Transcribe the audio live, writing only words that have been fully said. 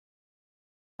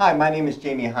Hi, my name is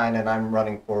Jaime Hine, and I'm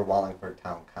running for Wallingford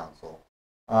Town Council.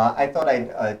 I thought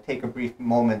I'd take a brief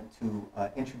moment to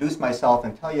introduce myself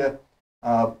and tell you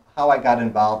how I got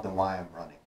involved and why I'm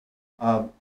running.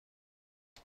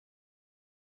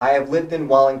 I have lived in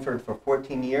Wallingford for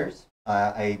 14 years.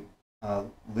 I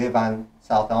live on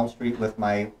South Elm Street with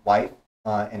my wife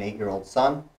and 8-year-old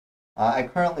son. I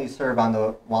currently serve on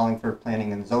the Wallingford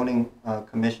Planning and Zoning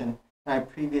Commission, and I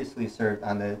previously served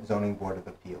on the Zoning Board of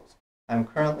Appeals. I'm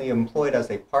currently employed as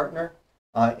a partner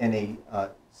in a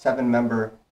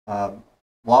 7-member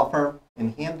law firm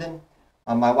in Hamden.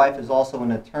 My wife is also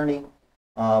an attorney,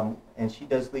 and she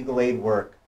does legal aid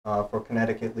work for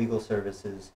Connecticut Legal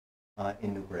Services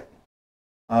in New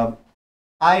Britain.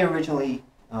 I originally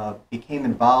became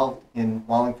involved in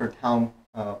Wallingford town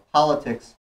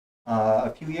politics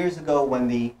a few years ago when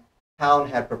the town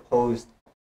had proposed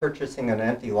purchasing an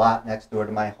empty lot next door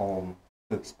to my home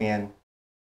to expand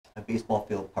a baseball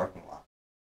field parking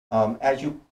lot. As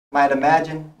you might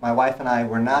imagine, my wife and I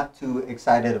were not too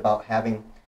excited about having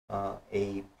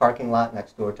a parking lot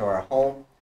next door to our home.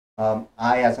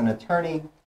 I, as an attorney,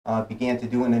 began to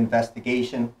do an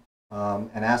investigation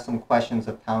and ask some questions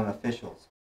of town officials.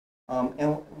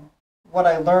 And what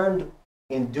I learned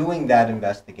in doing that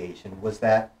investigation was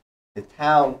that the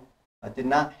town did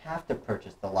not have to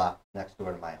purchase the lot next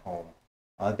door to my home.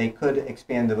 They could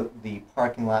expand the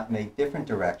parking lot in a different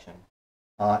direction,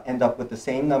 end up with the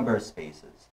same number of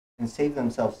spaces, and save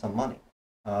themselves some money.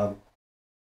 And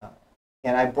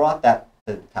I brought that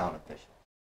to the town official,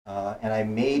 and I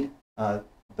made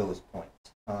those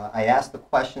points. I asked the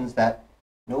questions that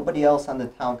nobody else on the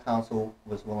town council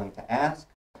was willing to ask,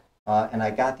 and I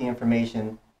got the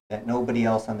information that nobody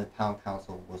else on the town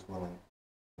council was willing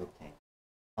to obtain.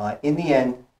 In the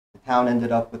end, the town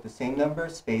ended up with the same number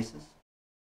of spaces,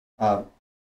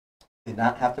 did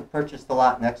not have to purchase the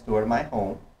lot next door to my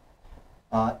home,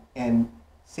 and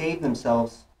saved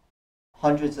themselves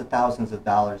hundreds of thousands of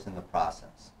dollars in the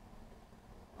process.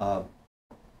 And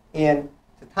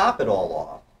to top it all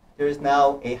off, there is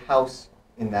now a house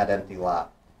in that empty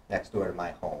lot next door to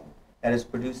my home that is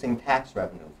producing tax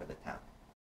revenue for the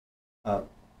town.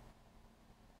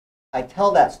 I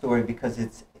tell that story because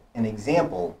it's an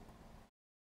example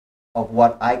of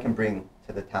what I can bring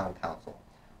to the town council.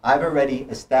 I've already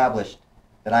established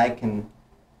that I can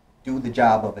do the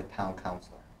job of a town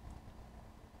councilor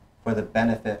for the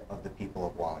benefit of the people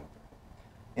of Wallingford.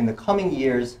 In the coming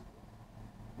years,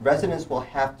 residents will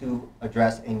have to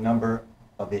address a number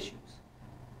of issues.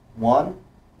 One,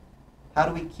 how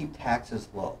do we keep taxes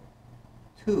low?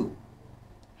 Two,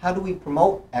 how do we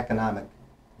promote economic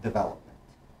development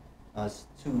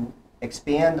to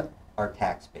expand our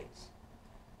tax base?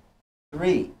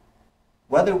 Three,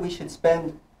 whether we should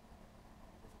spend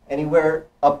anywhere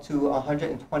up to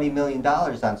 $120 million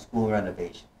on school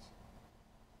renovations,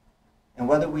 and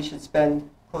whether we should spend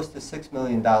close to $6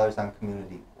 million on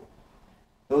community pool.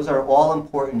 Those are all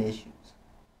important issues.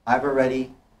 I've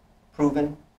already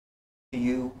proven to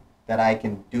you that I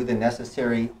can do the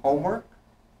necessary homework,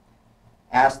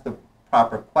 ask the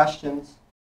proper questions,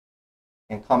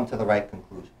 and come to the right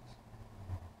conclusions.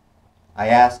 I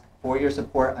ask for your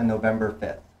support on November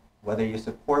 5th. Whether you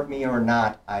support me or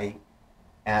not, I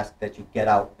ask that you get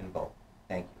out and vote.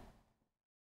 Thank you.